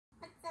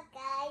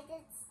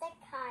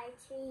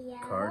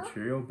Car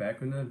Trio back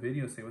with another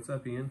video. Say what's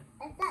up, Ian.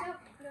 What's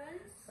up,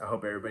 guys? I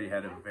hope everybody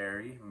had a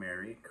very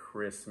Merry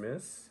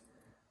Christmas.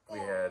 We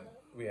had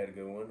a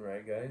good one,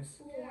 right,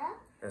 guys? Yeah.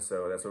 And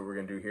so that's what we're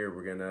gonna do here.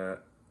 We're gonna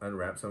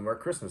unwrap some of our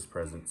Christmas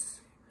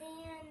presents.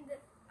 And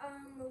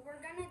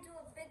we're gonna do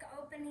a big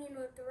opening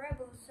with the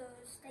Rebels, so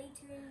stay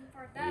tuned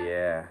for that.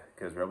 Yeah,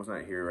 because Rebel's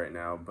not here right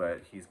now,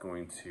 but he's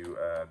going to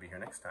be here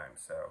next time.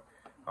 So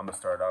I'm gonna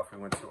start off. We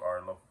went to our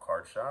local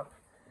card shop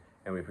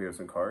and we picked up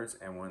some cards,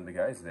 and one of the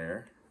guys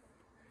there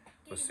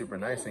was super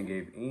nice and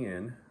gave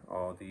Ian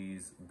all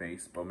these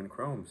base Bowman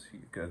Chromes. He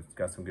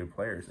got some good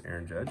players.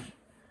 Aaron Judge,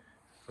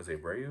 Jose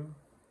Abreu,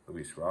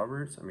 Luis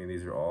Roberts. I mean,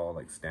 these are all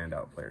like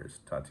standout players.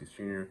 Tatis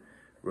Jr.,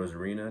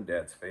 Rosarina,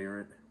 Dad's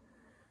favorite,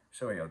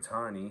 Shohei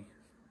Ohtani,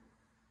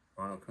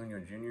 Ronald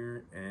Acuna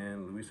Jr.,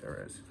 and Luis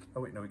Arias.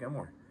 Oh wait, no, we got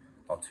more.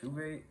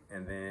 Altuve,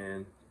 and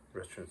then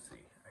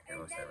Restrincy. I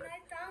can't say right. I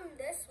found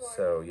this one.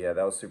 So yeah,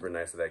 that was super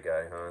nice of that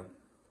guy, huh?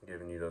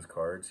 Giving you those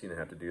cards. You didn't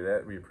have to do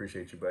that. We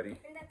appreciate you, buddy.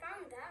 And I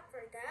found that for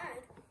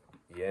Dad.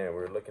 Yeah, we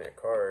were looking at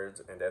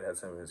cards, and Dad had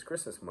some of his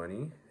Christmas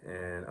money,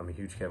 and I'm a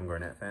huge Kevin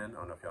Garnett fan. I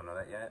don't know if y'all know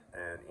that yet.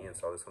 And Ian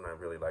saw this one, I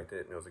really liked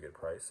it, and it was a good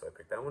price, so I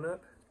picked that one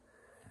up.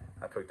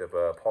 I picked up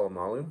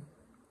Palomalu.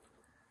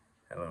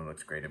 That one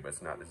looks graded, but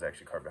it's not. There's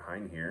actually a card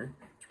behind here.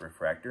 It's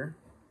Refractor.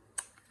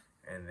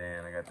 And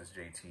then I got this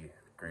JT,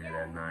 graded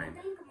at 9. I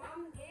think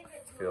Mom gave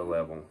it to Field me.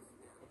 level.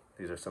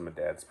 These are some of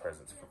Dad's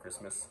presents for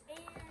Christmas.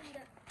 And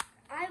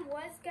I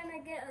was gonna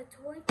get a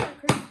toy for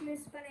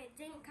Christmas, but it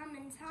didn't come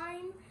in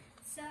time.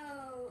 So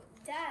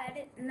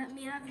Dad let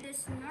me have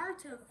this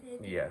Naruto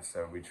figure. Yeah,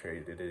 so we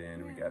traded it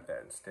in. We got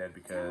that instead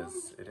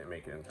because it didn't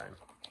make it in time.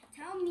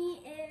 Tell me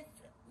if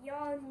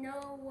y'all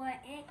know what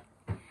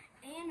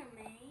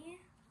anime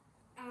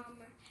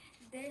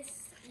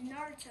this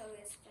Naruto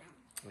is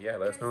from. Yeah,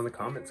 let us know in the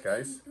comments,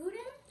 guys.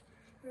 Shippuden,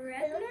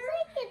 regular,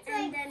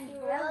 and then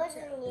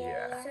Naruto.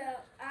 Yeah. So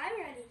I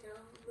already know,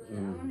 but I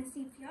want to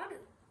see if y'all do.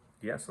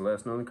 Yeah, so let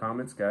us know in the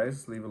comments,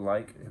 guys. Leave a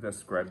like, hit that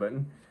subscribe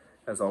button.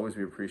 As always,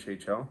 we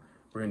appreciate y'all.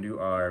 We're going to do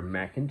our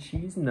mac and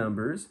cheese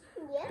numbers.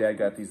 Yeah. Dad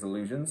got these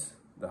illusions,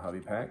 the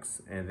hobby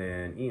packs, and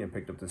then Ian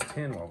picked up this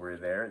tin while we were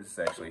there. This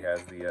actually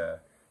has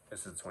the,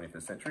 this is the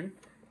 25th century.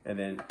 And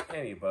then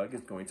Annie Bug is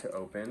going to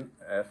open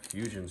a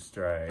Fusion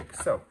Strike.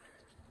 So,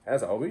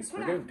 as always,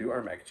 we're going to do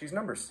our mac and cheese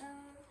numbers.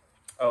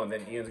 Oh, and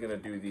then Ian's going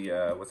to do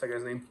the, what's that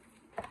guy's name?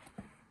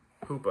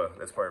 Hoopa.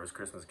 That's part of his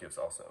Christmas gifts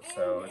also.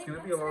 So it's going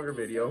to be a longer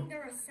video.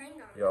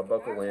 Y'all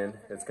buckle in.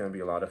 It's going to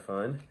be a lot of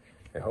fun.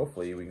 And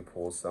hopefully we can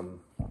pull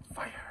some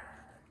fire.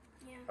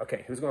 Yeah.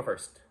 Okay, who's going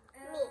first?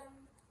 Me.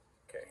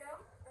 Okay. No?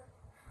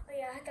 Oh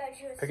yeah, I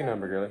thought you were Pick a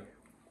number, girly.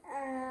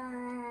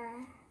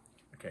 1.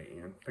 Okay,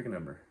 Ian. Pick a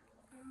number.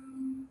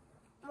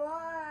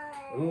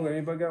 1. Ooh,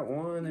 anybody got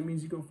 1? That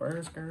means you go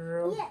first,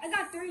 girl. Yeah, I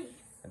got 3.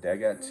 And Dad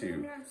got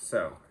 2.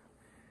 So,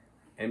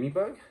 Emmy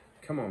Bug,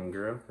 come on,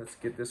 girl. Let's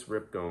get this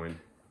rip going.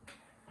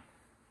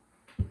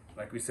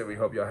 Like we said, we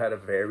hope y'all had a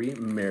very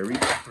Merry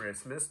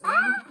Christmas.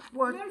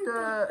 What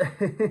the? I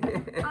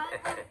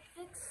will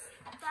fix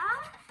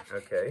that.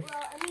 Okay.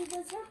 Well, I mean,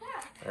 does her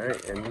back. All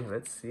right, Emmy,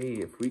 let's see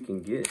if we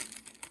can get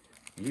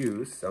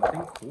you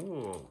something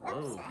cool.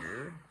 Whoa,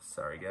 girl.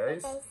 Sorry,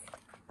 guys.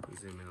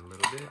 Zoom in a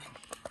little bit.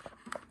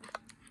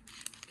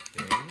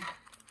 Okay.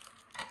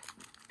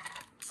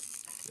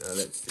 Now,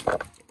 let's see.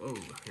 Oh,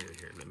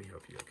 here, let me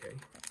help you, okay?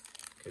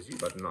 Because you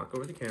about to knock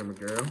over the camera,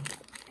 girl.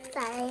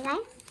 Sorry, guys.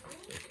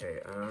 Okay,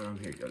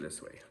 here you go,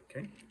 this way,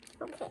 okay?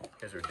 Okay.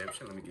 Here's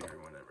redemption. Let me give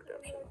everyone that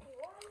redemption.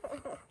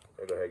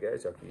 So go ahead,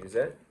 guys. Y'all can use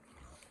that.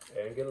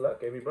 And good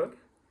luck, Amy Bug.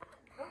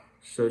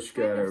 So she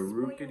got a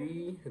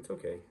Rookity. It's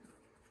okay.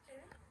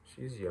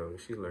 She's young.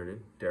 She's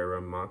learning.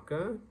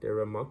 Daramaka.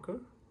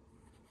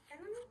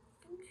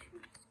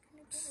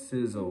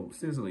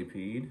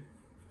 Sizzlypede.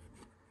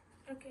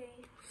 Okay.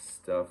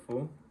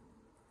 Stuffle.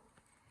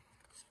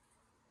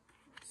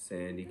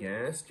 Sandy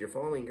Gast. You're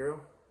falling,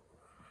 girl.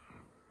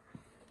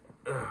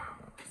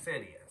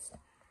 Sandy Gast.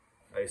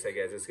 Like I said,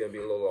 guys, it's going to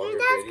be a little longer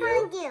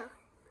video.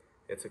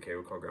 It's okay.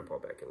 We'll call Grandpa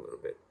back in a little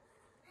bit.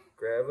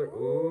 Graveler.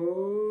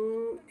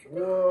 Ooh.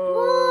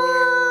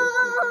 Whoa.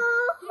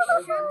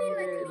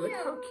 Okay. Look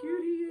how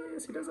cute he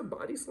is. He does a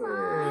body slam.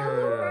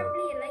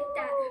 Probably like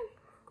that.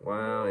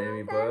 Wow,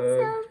 Amy Bug. That's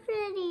so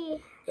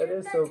pretty. That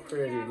is so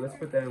pretty. Let's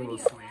put that in a little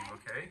sleeve,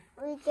 okay?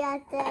 We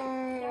got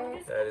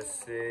that. That is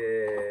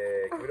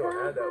sick. We don't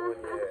have that one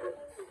yet.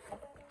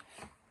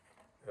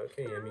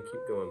 Okay, Amy,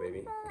 keep going,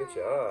 baby. Good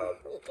job.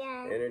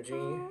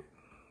 Energy,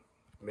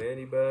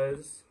 Mandy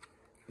Buzz,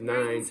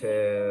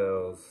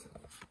 Ninetales,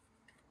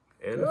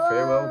 and a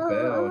farewell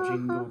bell.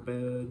 Jingle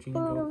bell,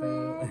 jingle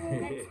bell.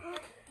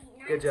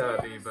 Good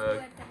job, B-Bug.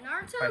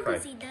 High five.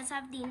 Because he does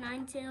have the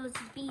Ninetales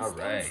beast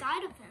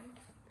inside of him.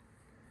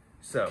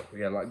 So, we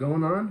got a lot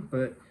going on,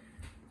 but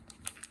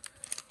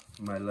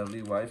my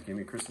lovely wife gave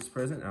me a Christmas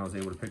present. I was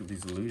able to pick up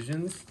these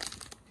illusions.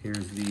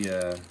 Here's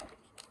the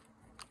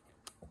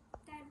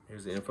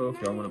info. If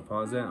y'all want to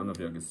pause that, I don't know if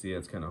y'all can see it.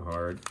 It's kind of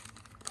hard.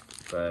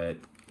 But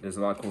There's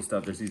a lot of cool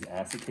stuff. There's these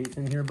acetates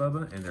in here,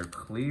 Bubba, and they're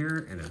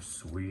clear and they're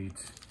sweet.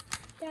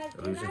 Dad,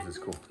 Illusions is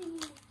cool. In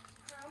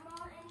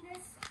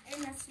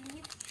the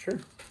sleeve? Sure.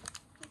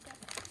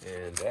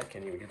 And Dad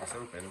can't even get this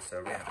open,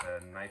 so we have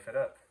to knife it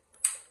up.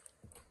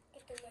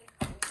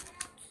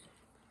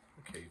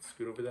 Okay,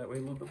 scoot over that way a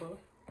little bit, Bubba.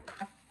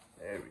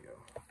 There we go.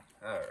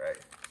 All right.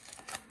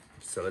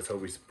 So let's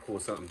hope we pull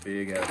something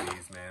big out of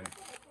these, man.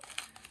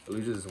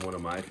 Illusions is one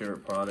of my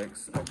favorite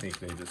products. I think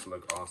they just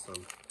look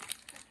awesome.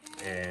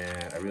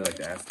 And I really like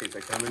the acetates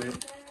that come in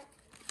it.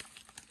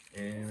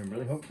 And I'm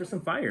really hoping for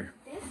some fire.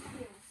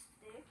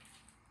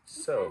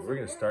 So we're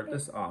going to start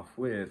this off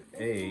with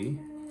a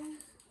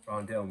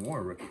Rondell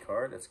Moore rookie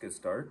card. That's a good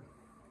start.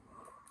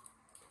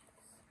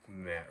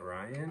 Matt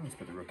Ryan. Let's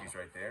put the rookies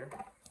right there.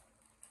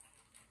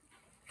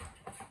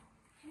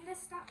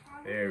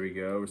 There we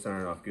go. We're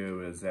starting off good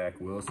with Zach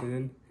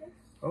Wilson.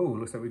 Oh,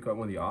 looks like we got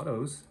one of the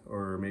autos,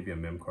 or maybe a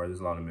mem card. There's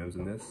a lot of mems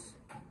in this.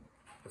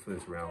 That's what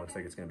this round looks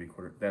like. It's gonna be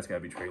quarter. That's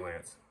gotta be Trey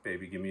Lance.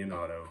 Baby, give me an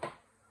auto.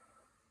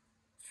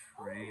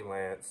 Trey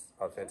Lance,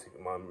 authentic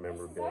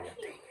memorabilia.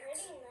 Dang it.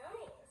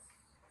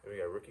 Here we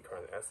got a rookie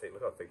card in the acetate.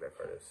 Look how thick that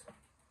card is.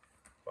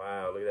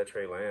 Wow, look at that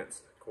Trey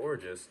Lance.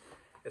 Gorgeous.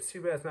 It's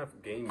too bad it's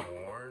not game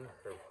worn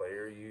or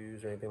player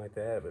used or anything like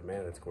that, but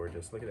man, that's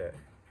gorgeous. Look at that.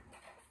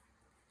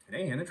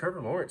 Dang, and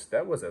Trevor Lawrence.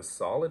 That was a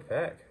solid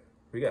pack.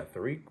 We got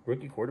 3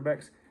 rookie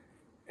quarterbacks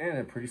and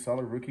a pretty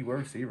solid rookie wide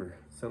receiver.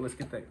 So let's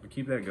get that,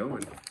 keep that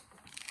going.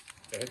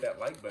 So hit that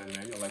like button,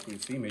 man. You'll like what you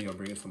see. Maybe you'll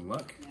bring us some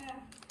luck. Yeah.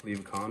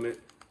 Leave a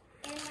comment.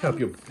 Help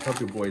your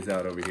boys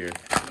out over here.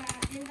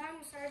 Yeah, and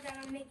I'm sorry that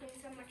I'm making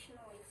so much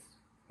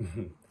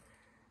noise.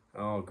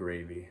 All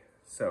gravy.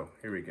 So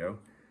here we go.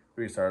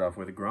 We're gonna start off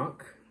with a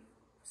Gronk,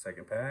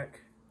 second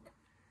pack.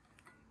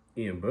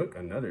 Ian Book,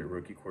 another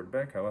rookie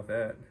quarterback. How about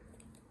that?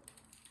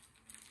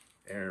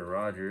 Aaron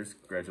Rodgers,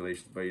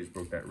 congratulations, buddy, just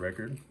broke that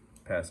record,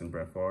 passing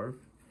Brett Favre.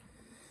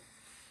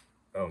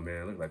 Oh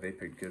man, look like they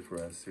picked good for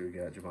us. So we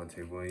got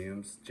Javonte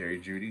Williams, Jerry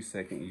Jeudy,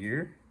 second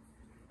year.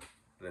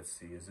 Let's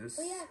see, is this?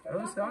 Oh,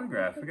 it's the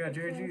autograph. We got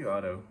Jerry Jeudy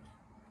auto.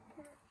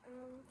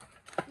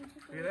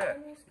 Look at that,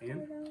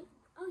 Ian.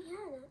 Oh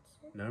yeah,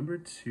 that's it. Number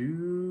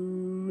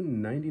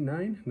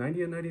 299,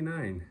 90 and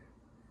 99.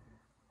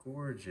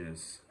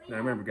 Gorgeous. Now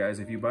remember, guys,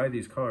 if you buy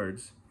these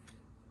cards,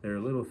 they're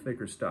a little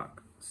thicker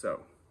stock.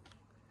 So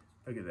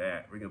look at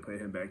that. We're gonna put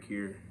him back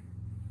here.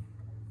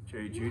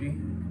 Jerry Jeudy.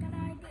 Good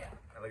idea.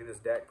 Now look at this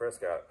Dak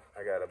Prescott.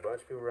 I got a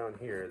bunch of people around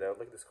here that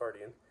look at this card,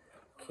 Ian.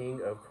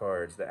 King of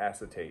cards, the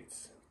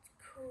acetates.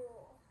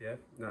 Cool. Yeah,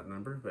 not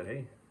numbered, but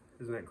hey,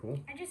 isn't that cool?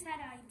 I just had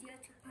an idea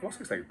to put Almost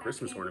looks like a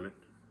Christmas ornament.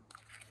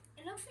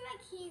 It looks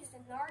like he's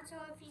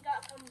Naruto if he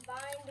got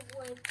combined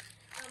with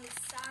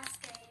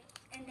Sasuke,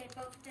 and they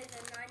both did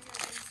the Naruto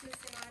and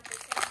Susanoo at the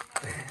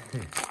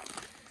same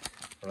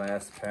time.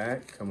 Last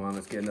pack. Come on,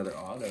 let's get another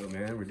auto,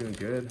 man. We're doing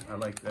good. I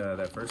like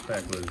that first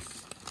pack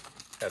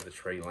had the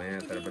Trey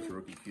Lance, had a bunch of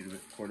rookie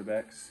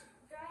quarterbacks.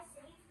 Did I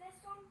save this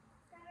one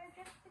that I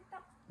just picked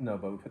up? No,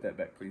 but we put that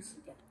back, please,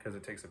 because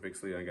it takes a big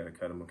sleeve. I gotta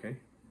cut them, okay?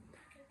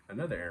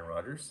 Another Aaron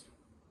Rodgers.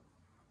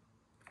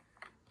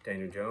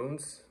 Daniel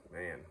Jones,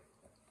 man,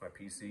 my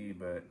PC,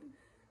 but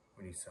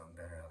we need something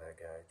better out of that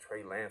guy.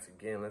 Trey Lance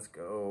again. Let's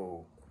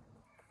go.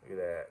 Look at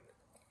that.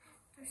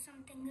 There's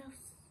something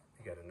else.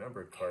 You got a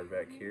numbered card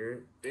back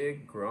here.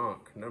 Big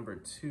Gronk, number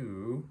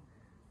 2,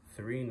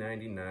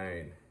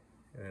 $3.99.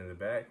 And in the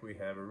back, we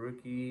have a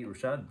rookie,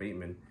 Rashad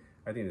Bateman.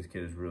 I think this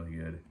kid is really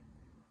good.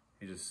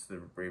 The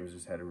Ravens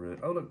just had a really,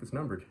 oh look, it's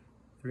numbered,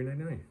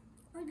 $3.99.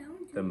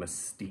 The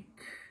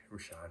Mystique,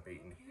 Rashad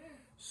Bateman.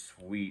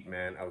 Sweet,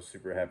 man. I was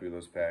super happy with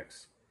those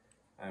packs.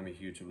 I'm a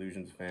huge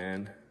Illusions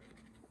fan.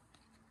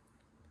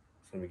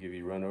 So let me give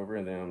you a run over,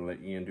 and then I'm gonna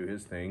let Ian do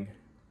his thing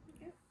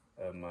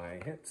of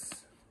my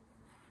hits.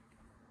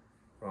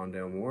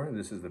 Rondell Moore.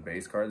 This is the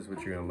base card. This is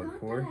what you're gonna look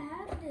for.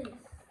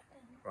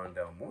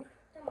 Rondell Moore.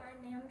 Don't mind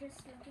me. I'm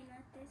just looking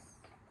at this.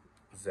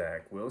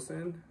 Zach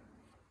Wilson.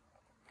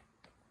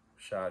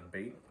 Rashad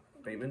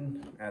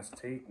Bateman.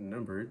 Acetate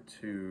numbered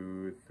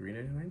to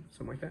 $3.99,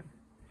 something like that.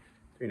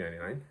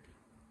 $3.99.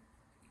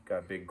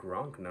 Got Big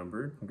Gronk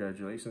numbered.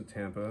 Congratulations,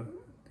 Tampa.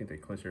 I think they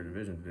clinched their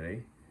division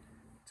today.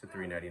 To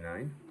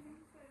 $3.99.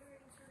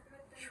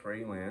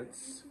 Trey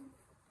Lance.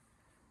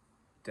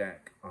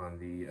 Dak on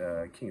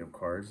the King of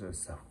Cards. That's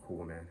so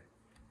cool, man.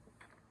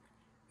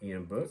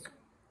 Ian Book,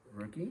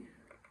 rookie.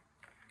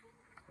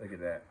 Look at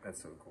that.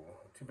 That's so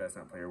cool. Too bad it's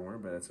not player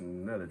worn, but that's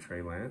another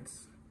Trey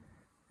Lance.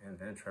 And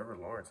then Trevor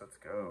Lawrence. Let's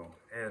go.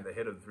 And the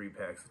hit of the 3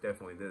 packs is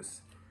definitely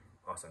this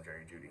awesome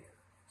Jerry Jeudy.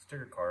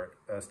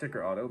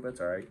 Sticker auto, but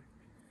it's all right.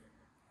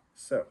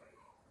 So,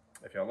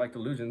 if y'all like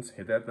Illusions,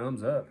 hit that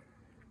thumbs up.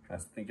 I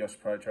think y'all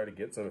should probably try to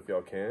get some if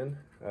y'all can.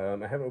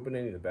 I haven't opened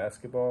any of the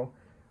basketball,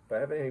 but I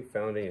haven't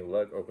found any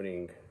luck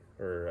opening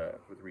or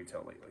with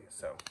retail lately.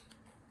 So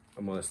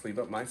I'm gonna sleeve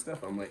up my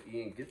stuff. I'm gonna let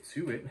Ian get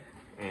to it.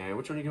 And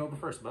which one are you gonna open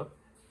first, bub?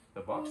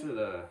 The box or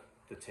the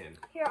tin?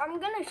 Here, I'm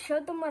gonna show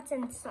them what's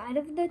inside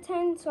of the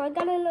tin. So I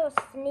got a little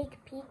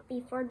sneak peek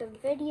before the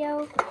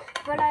video,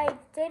 but I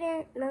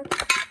didn't look.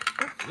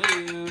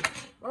 Hello.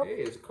 Oh. Hey,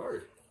 it's a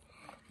card.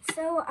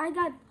 So I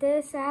got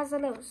this. It has a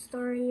little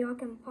story. Y'all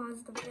can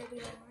pause the video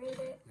and read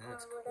it.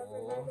 That's or whatever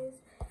cool. that is.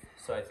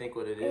 So I think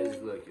what it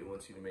is, look, it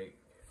wants you to make,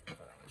 let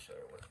me show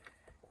you what,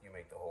 you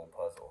make the whole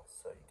puzzle.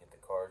 So you get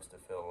the cards to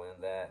fill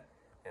in that,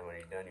 and when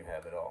you're done, you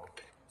have it all.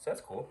 So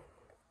that's cool.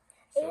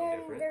 Something And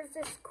different. there's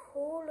this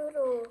cool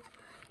little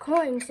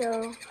coin.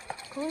 So,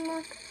 coin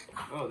mark.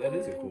 Oh, that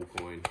is a cool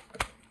coin.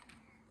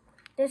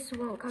 This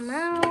won't come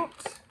out.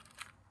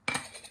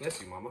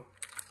 Bless you, Mama.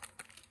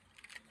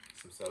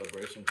 Some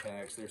celebration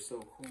packs. They're so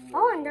cool.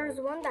 Oh, and there's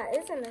one that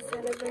isn't a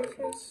celebration.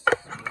 Darkness.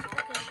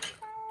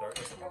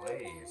 Darkness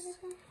ablaze.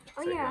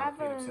 Oh, So yeah, I have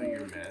clean up a... some of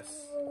your mess.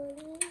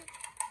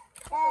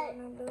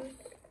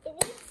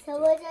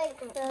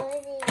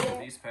 So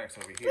these packs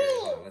over here,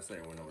 hold on, let's let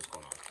everyone know what's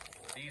going on.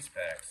 These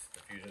packs, the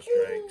Fusion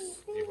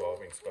Strikes,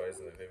 Evolving Skies,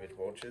 and the Vivid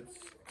Voltage,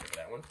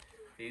 that one.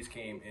 These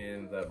came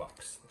in the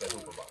box, the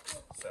Hooper box.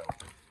 So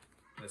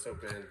let's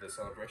open the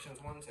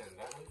Celebrations ones and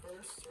that one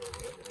first, or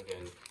whatever, and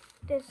then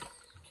This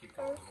keep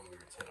going when we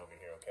were 10 over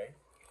here, okay?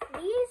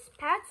 These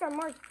packs are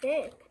more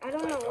thick. I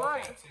don't know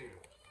why. That too.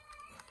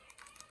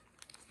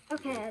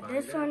 Okay,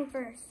 this one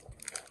first.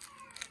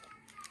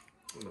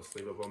 I'm gonna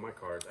sleeve up on my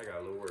cards. I got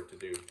a little work to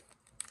do.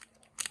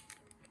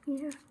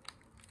 Yeah.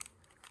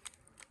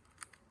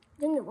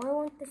 Dang it, why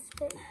won't this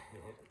fit?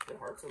 They're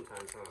hard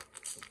sometimes,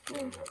 huh?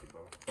 Yeah.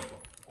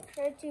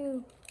 Try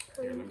to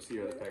Here, let me see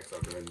your other packs.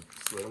 I'll go ahead and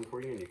slit them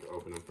for you, and you can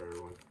open them for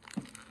everyone.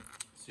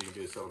 So you can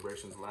do the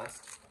celebrations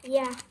last.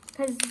 Yeah,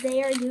 because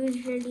they are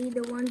usually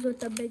the ones with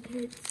the big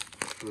hits.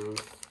 True.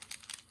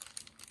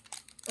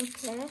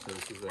 Okay. So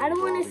this is I don't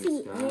want to see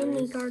Evolving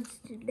any Skies. cards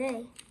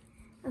today.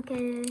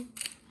 Okay.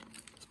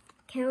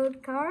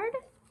 Code card.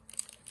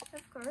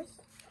 Of course.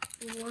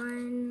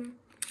 1,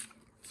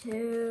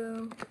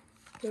 2,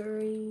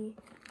 3.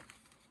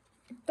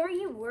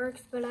 3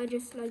 works, but I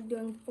just like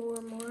doing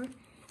 4 more.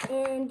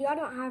 And y'all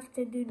don't have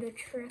to do the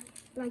trick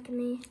like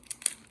me.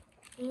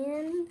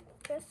 And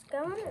just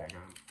go in Okay, I there. got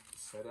them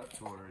set up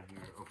to where you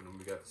open them.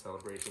 We got the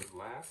celebrations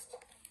last.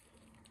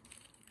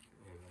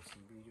 And that's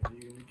what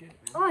you're gonna get, man.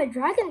 Oh, a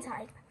dragon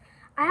type.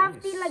 I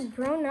have the Nice. like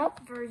grown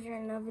up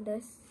version of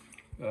this.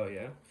 Oh,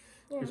 yeah?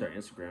 Yeah. Here's our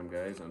Instagram,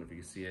 guys. I don't know if you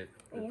can see it.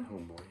 Yeah.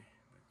 Homeboy.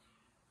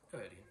 Go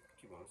ahead, Ian.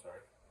 Keep on,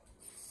 sorry.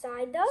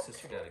 Side up.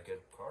 Sister got a good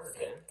card,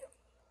 man.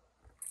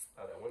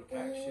 Oh, that one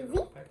pack. Shit, Easy.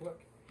 one pack, look.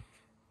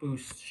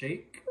 Boost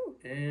Shake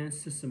and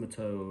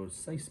Seismatode.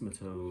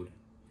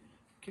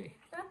 Okay.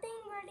 Nothing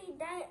really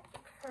that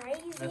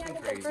crazy Nothing out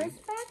of crazy. the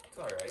first pack. It's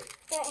alright.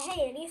 But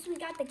hey, at least we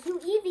got the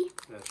cute Eevee.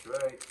 That's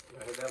right.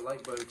 Go hit that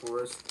like button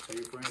for us. Tell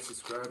your friends,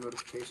 subscribe,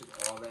 notifications,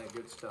 all that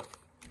good stuff.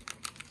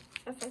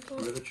 If I For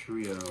can. the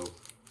trio.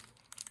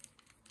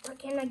 Or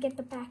can I get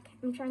the pack?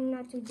 I'm trying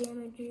not to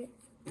damage it.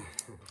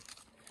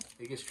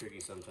 It gets tricky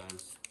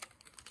sometimes.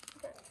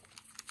 Okay.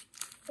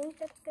 I think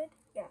that's good.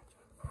 Yeah.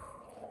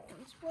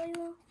 Don't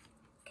spoil.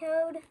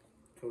 Code.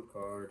 Code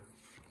card.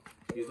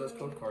 Use those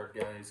code card,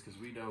 guys, because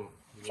we don't.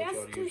 We want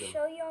y'all Just to to use them.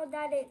 show y'all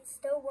that it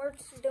still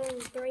works doing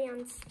 3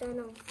 instead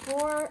of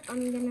 4,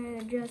 I'm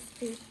gonna just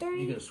do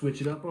 3. You gonna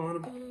switch it up on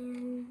them?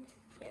 And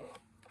yeah.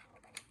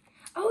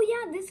 Oh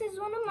yeah, this is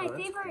one of my Oh,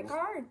 that's favorite cool.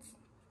 cards.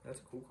 That's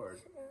a cool card.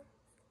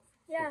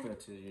 Yeah. Put that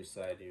to your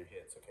side of your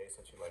hits, okay,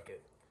 since you like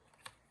it.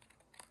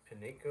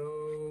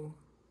 Pineko.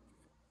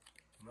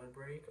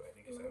 Mudbreak. Oh, I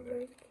think it's in there.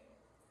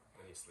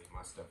 I need to sleeve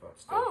my stuff up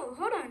still. Oh,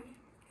 hold on.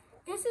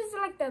 This is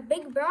like the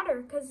big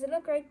brother, because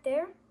look right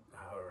there.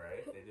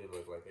 Alright, they do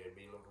look like they'd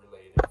be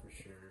related for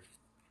sure.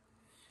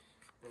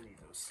 I need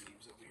those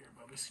sleeves over here,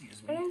 Bubba.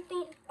 Excuse I me. don't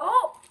think.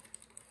 Oh!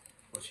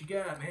 What you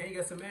got, man? You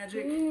got some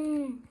magic?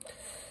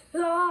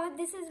 Oh,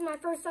 this is my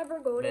first ever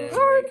golden Memory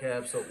card.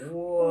 capsule.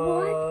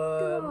 What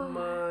the- What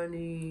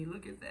money?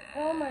 Look at that.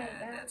 Oh my God.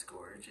 That's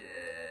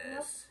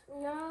gorgeous.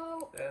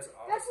 No. That's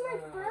awesome. That's my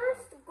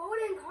first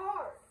golden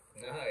card.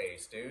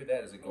 Nice, dude.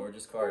 That is a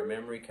gorgeous card.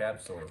 Memory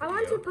capsule. I Here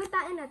want you to go. put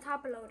that in a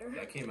top loader.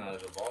 That came out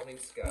of Evolving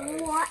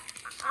Skies. What?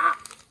 Ah.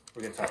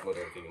 We're gonna top load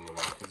everything in a little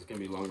while because it's gonna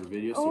be a longer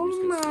video. So Oh we're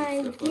just gonna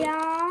my sleeve stuff up.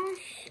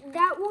 gosh.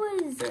 That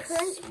was That's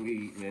crazy.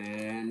 sweet,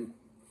 man.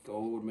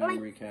 Gold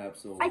memory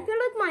capsule. I feel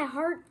like my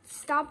heart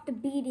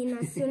stopped beating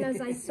as soon as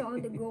I saw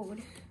the gold.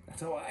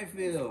 That's how I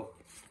feel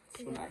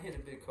when I hit a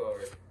big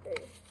card.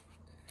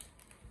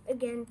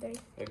 Again, 3.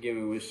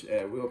 Again, we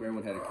hope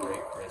everyone had a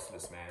great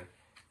Christmas, man.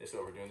 This is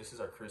what we're doing. This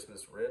is our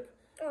Christmas rip.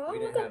 Oh, We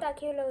look didn't at that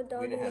cute little dog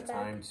we in didn't the have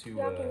back. time to,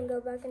 Y'all can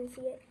go back and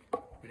see it.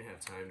 We didn't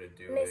have time to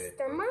do it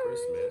Mr. on Mime.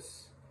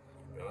 Christmas.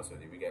 To be honest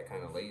with you, we got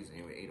kind of lazy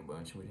and we ate a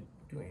bunch. We didn't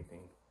do anything.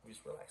 We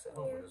just relaxed at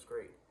home. Yeah. It was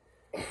great.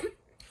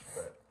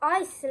 But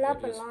I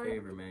slept do a us a lot.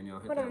 favor, man. Y'all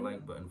hit Hold that on.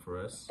 like button for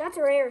us. That's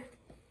rare.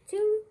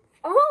 2.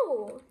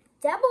 Oh,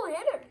 double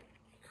hitter.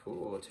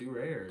 Cool. 2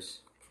 rares.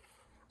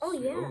 Oh,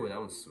 Sweet. yeah. Oh, that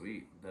one's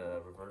sweet.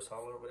 The reverse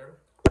hollow or whatever.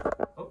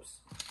 Oops.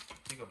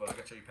 Here you go, bud. I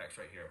got your packs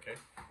right here, okay?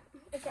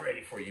 Okay.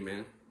 Ready for you,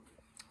 man.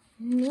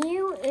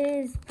 Mew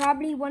is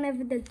probably one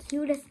of the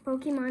cutest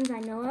Pokemons I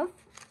know of.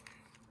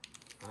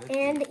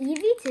 And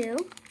Eevee too.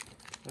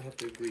 I have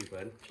to agree,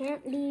 bud.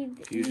 Can't leave.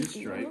 Fusion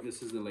Stripe.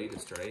 This is the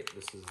latest, right?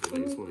 This is the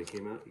latest one that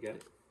came out. You got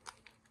it?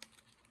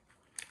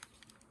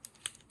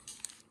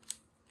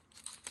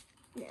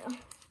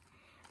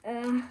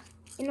 No.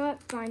 You know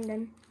what? Fine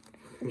then.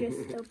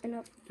 Just open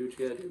up. Do what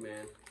you gotta do,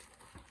 man.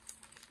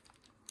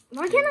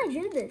 Why can't I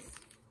do this?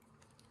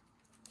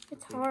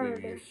 It's hard.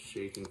 Maybe you're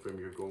shaking from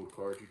your gold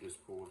card you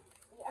just pulled.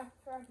 Yeah,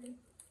 probably.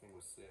 It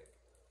was sick.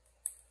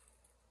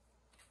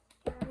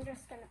 I'm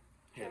just gonna.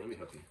 Here, let me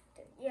help you.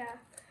 Yeah,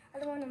 I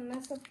don't want to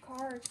mess up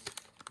cards.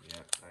 Yeah,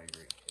 I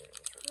agree.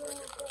 How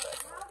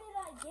did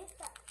I get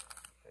that?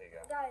 There you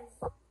go.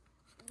 Guys,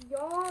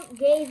 y'all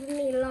gave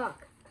me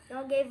luck.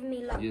 Y'all gave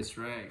me luck. Yes,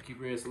 right. Keep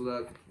your ass of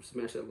luck.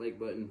 Smash that like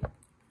button.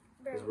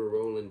 Bro. As we're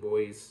rolling,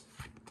 boys.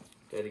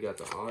 Daddy got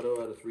the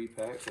auto out of 3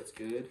 packs. That's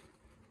good.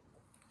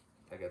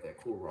 I got that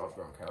cool Rob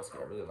Gronkowski.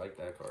 I really like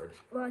that card.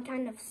 Well, I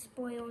kind of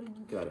spoiled.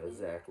 Got a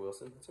Zach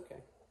Wilson. It's okay.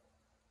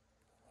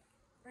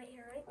 Right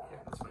here, right? Yeah,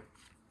 that's fine.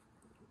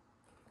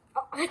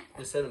 Oh,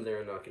 Just set them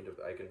there and I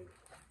can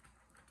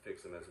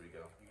fix them as we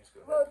go. You just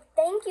go ahead. well,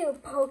 thank you,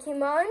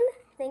 Pokemon.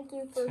 Thank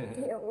you for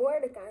the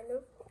award, kind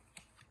of.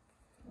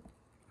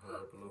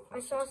 I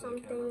saw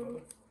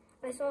something.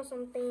 I saw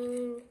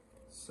something.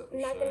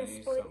 Something I'm not gonna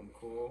shiny, spoil. something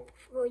cool.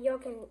 Well, y'all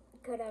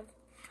could have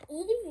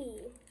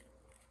Eevee.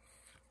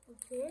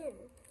 Again.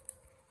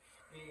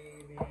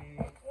 Baby.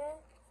 Yeah.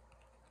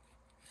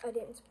 I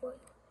didn't spoil.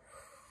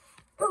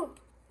 Boom.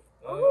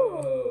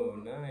 Oh,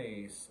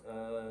 nice.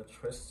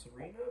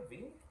 Serena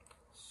V.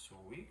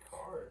 Sweet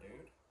card,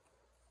 dude.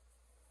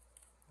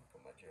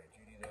 Put my Jerry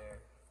Judy there.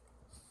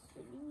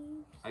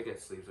 I got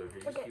sleeves over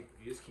here.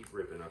 You just keep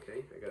ripping,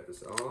 okay? I got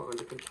this all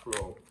under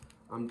control.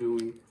 I'm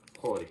doing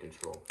quality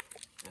control.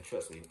 And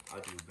trust me, I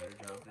do a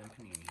better job than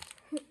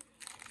Panini.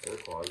 Their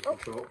quality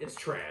control is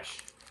trash.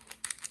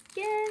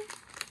 Yeah.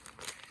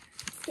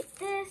 Let's get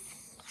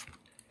this.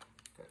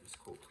 Got this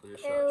cool clear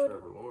shot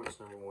Trevor Lawrence,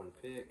 #1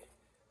 pick.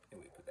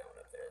 And we put that one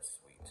up there.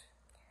 Sweet.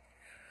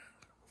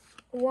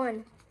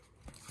 1,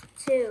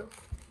 2,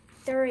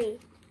 3.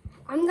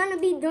 I'm gonna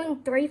be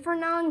doing 3 for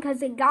now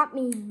because it got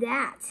me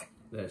that.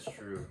 That's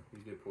true. You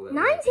did pull that.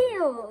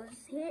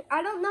 Ninetales. Here,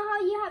 I don't know how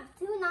you have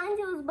 2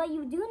 Ninetales, but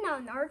you do now,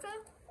 Naruto.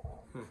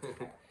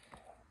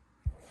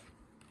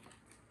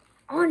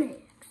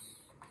 Onyx.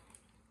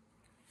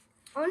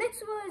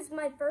 Onyx was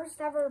my first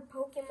ever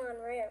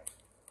Pokemon rare.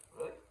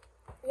 Really?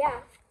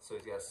 Yeah. So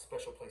he's got a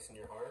special place in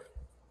your heart?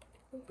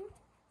 Mm-hmm.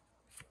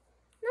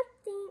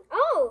 Nothing.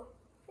 Oh!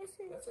 This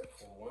is... That's a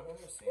cool one. I've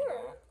never seen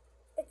Yeah.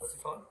 that. What's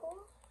it called? Cool.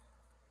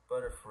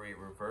 Butterfree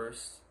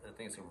reverse. I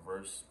think it's a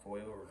reverse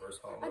foil, reverse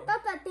hollow. I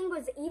thought that thing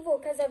was evil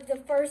because of the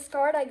first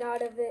card I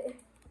got of it.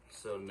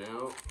 So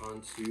now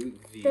onto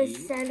The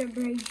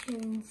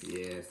celebrations.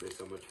 Yes, they're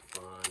so much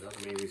fun. That's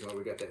the main reason why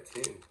we got that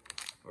 10.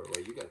 Or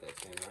well, you got that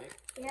 10, right?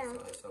 Yeah.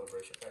 That's the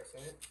celebration packs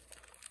in it.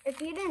 If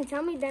you didn't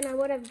tell me, then I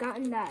would have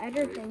gotten that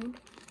other thing.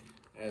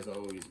 As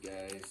always,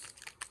 guys,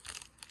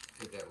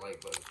 hit that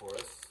like button for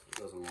us. It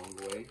goes a long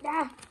way.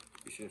 Yeah.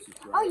 You should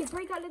subscribe. Oh, you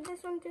pre-cutted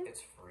this one too?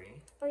 It's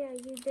free. Oh yeah,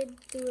 you did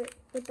do it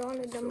with all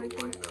of them. So I why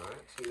think. not,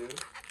 you know?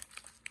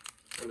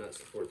 Why not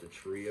support the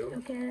trio?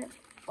 Okay.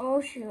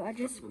 Oh shoot, I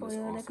just On this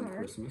spoiled a awesome card.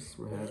 Christmas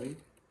we're having.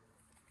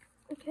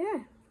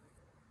 Okay.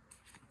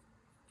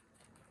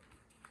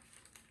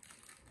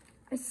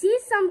 I see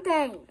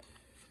something.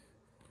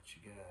 What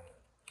you got?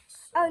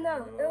 Oh no,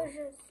 it was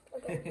just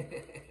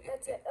okay.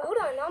 That's it. Hold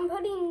on, I'm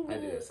putting the I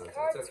do that sometimes.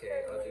 cards It's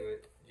okay. for I'll me. do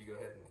it. You go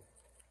ahead and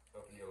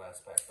open your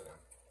last pack for them.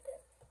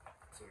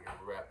 So we can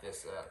wrap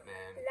this up,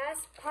 man.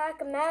 Last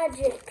pack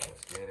magic.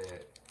 Let's get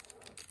it.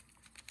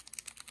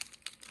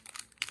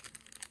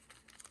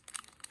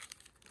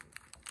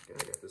 Yeah,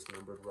 I got this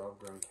numbered Rob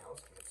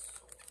Gronkowski. It's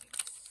so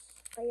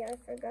nice. Oh yeah,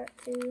 I forgot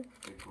to.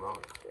 Big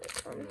Gronk.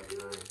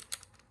 399.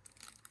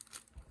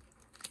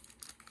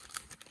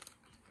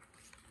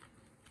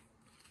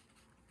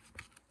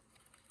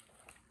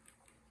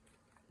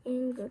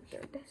 And go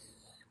through this.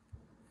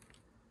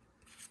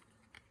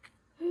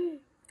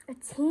 A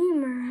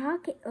Team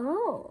Rocket.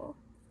 Oh.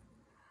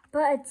 But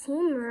a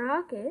Team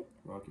Rocket.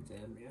 Rocket's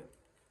M, yeah.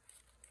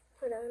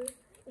 Hold on.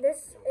 This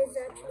is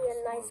actually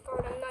a nice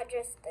card. I'm not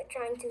just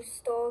trying to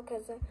stall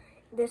because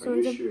this Are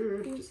one's you a...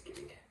 sure? Just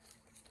kidding.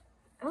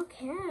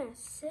 Okay,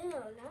 so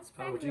last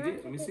pack. Oh, what'd you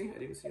get? Let me see. I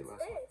didn't see it last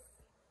time.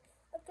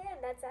 Okay,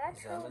 that's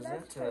actual.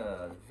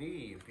 Zamazenta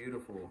V.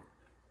 Beautiful.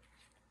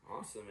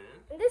 Awesome, man.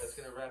 And this- That's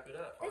going to wrap it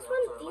up. this That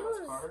was one our last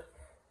feels- card.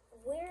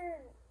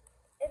 Weird.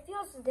 It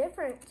feels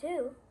different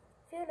too.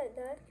 Feel it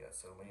does. You got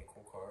so many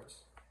cool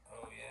cards.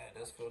 Oh, yeah, it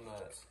does feel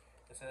nuts.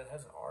 It says it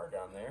has an R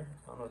down there.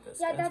 I don't know what that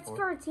Yeah, stands that's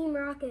for Team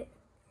Rocket.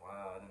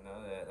 Wow, I didn't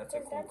know that. That's a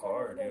Because cool that's one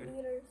card, of the dude.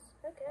 leaders.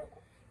 Okay.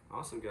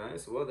 Awesome,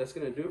 guys. Well, that's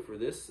going to do it for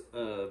this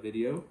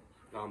video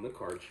on the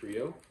card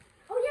trio.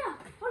 Oh yeah,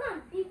 hold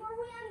on. Before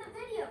we end the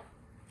video,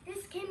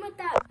 this came with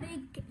that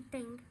big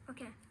thing.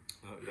 Okay.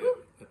 Oh, yeah.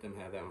 Let them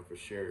have that one for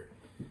sure.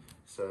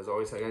 So, as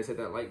always, guys, hit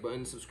that like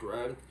button,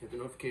 subscribe, hit the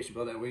notification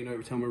bell. That way you know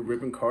every time we're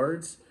ripping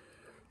cards.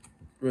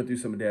 Run through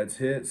some of Dad's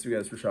hits. We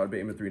got this Rashad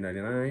Bateman,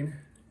 $3.99.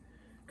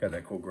 Got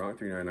that cool Gronk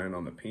 399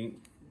 on the pink.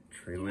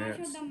 Trey Can I show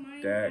Lance, them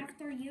mine Dak,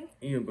 after you?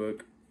 Ian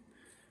Book.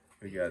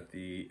 We got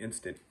the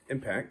Instant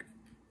Impact,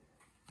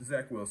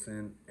 Zach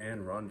Wilson,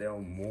 and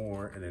Rondell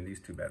Moore, and then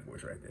these two bad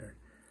boys right there.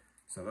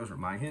 So those are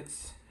my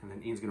hits, and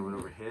then Ian's gonna run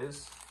over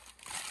his.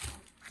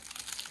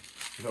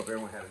 We hope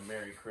everyone had a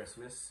Merry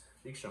Christmas.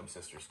 You can show them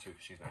sisters too,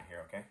 because she's not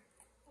here, okay?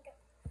 Okay.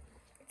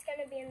 It's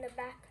gonna be in the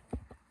back.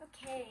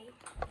 Okay.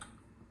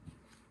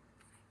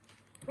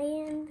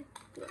 And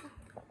yeah.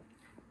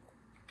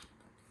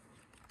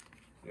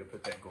 You gonna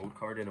put that gold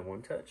card in a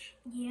one touch?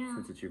 Yeah.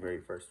 Since it's your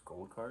very first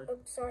gold card. Oh,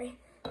 sorry.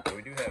 And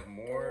we do have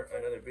more,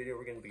 another video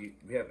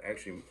we have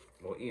actually,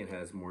 well, Ian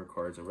has more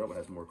cards and Rebel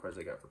has more cards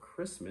I got for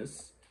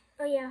Christmas.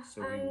 Oh yeah,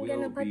 So we I'm will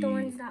gonna put be the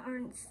ones that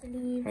aren't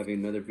sleeved. having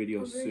another video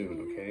over soon,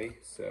 here. okay?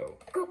 So,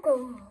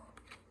 Go.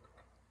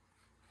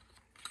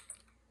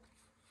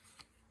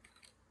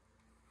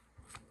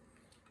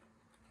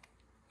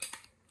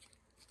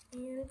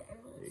 And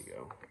there you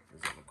go.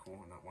 Does that look cool?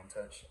 Not one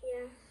touch.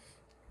 yeah.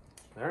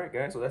 Alright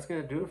guys, well that's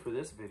going to do it for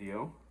this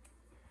video.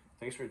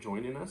 Thanks for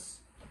joining us.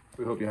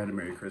 We hope you had a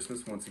Merry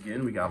Christmas. Once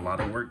again, we got a lot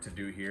of work to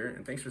do here.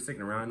 And thanks for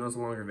sticking around. I know it's a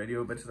longer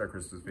video, but it's our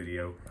Christmas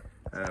video.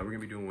 We're going to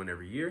be doing one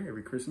every year,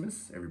 every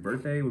Christmas, every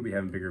birthday. We'll be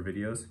having bigger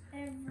videos.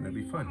 And it'll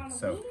be fun.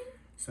 So,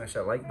 smash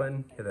that like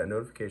button, hit that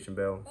notification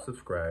bell,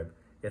 subscribe.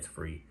 It's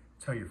free.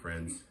 Tell your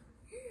friends.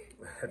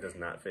 That does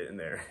not fit in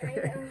there. I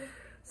know.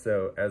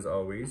 So, as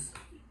always,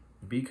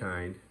 be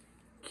kind,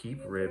 keep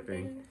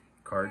ripping.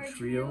 Card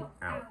Trio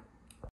out.